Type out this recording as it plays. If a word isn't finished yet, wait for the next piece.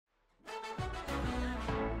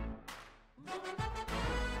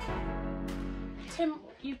Tim,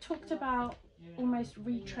 you talked about almost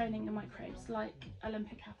retraining the microbes like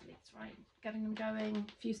Olympic athletes, right? Getting them going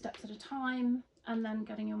a few steps at a time and then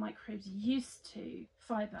getting your microbes used to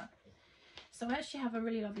fibre. So I actually have a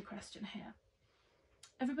really lovely question here.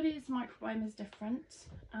 Everybody's microbiome is different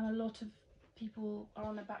and a lot of people are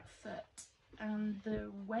on their back foot, and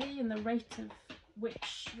the way and the rate of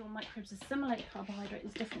which your microbes assimilate carbohydrate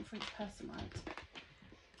is different for each person, right?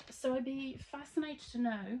 So I'd be fascinated to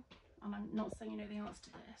know, and I'm not saying you know the answer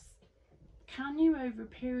to this, can you over a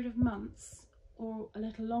period of months or a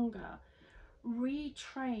little longer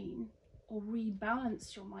retrain or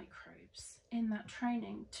rebalance your microbes in that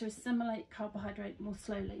training to assimilate carbohydrate more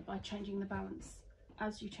slowly by changing the balance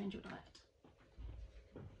as you change your diet?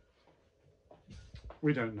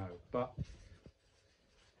 We don't know, but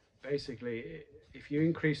basically if you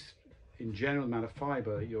increase in general amount of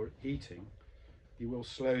fibre you're eating, you will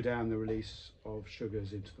slow down the release of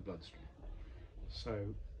sugars into the bloodstream. So,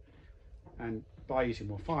 and by eating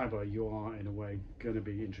more fibre you are in a way going to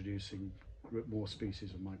be introducing more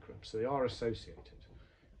species of microbes. So they are associated.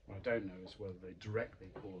 What I don't know is whether they directly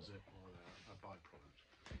cause it or they're a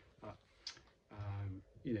byproduct. But,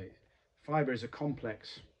 you know, fibre is a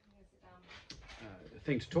complex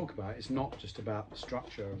thing to talk about. It's not just about the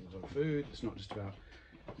structure of the food, it's not just about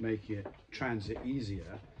making it transit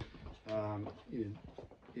easier. You know,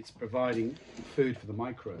 it's providing food for the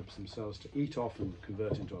microbes themselves to eat off and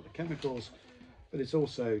convert into other chemicals, but it's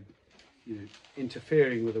also, you know,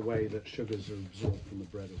 interfering with the way that sugars are absorbed from the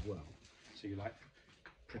bread as well. So you're like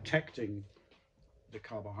protecting the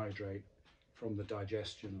carbohydrate from the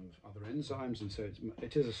digestion of other enzymes, and so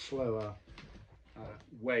it is a slower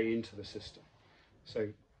way into the system. So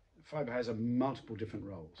fibre has multiple different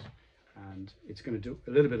roles, and it's going to do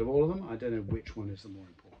a little bit of all of them. I don't know which one is the more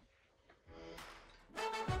important.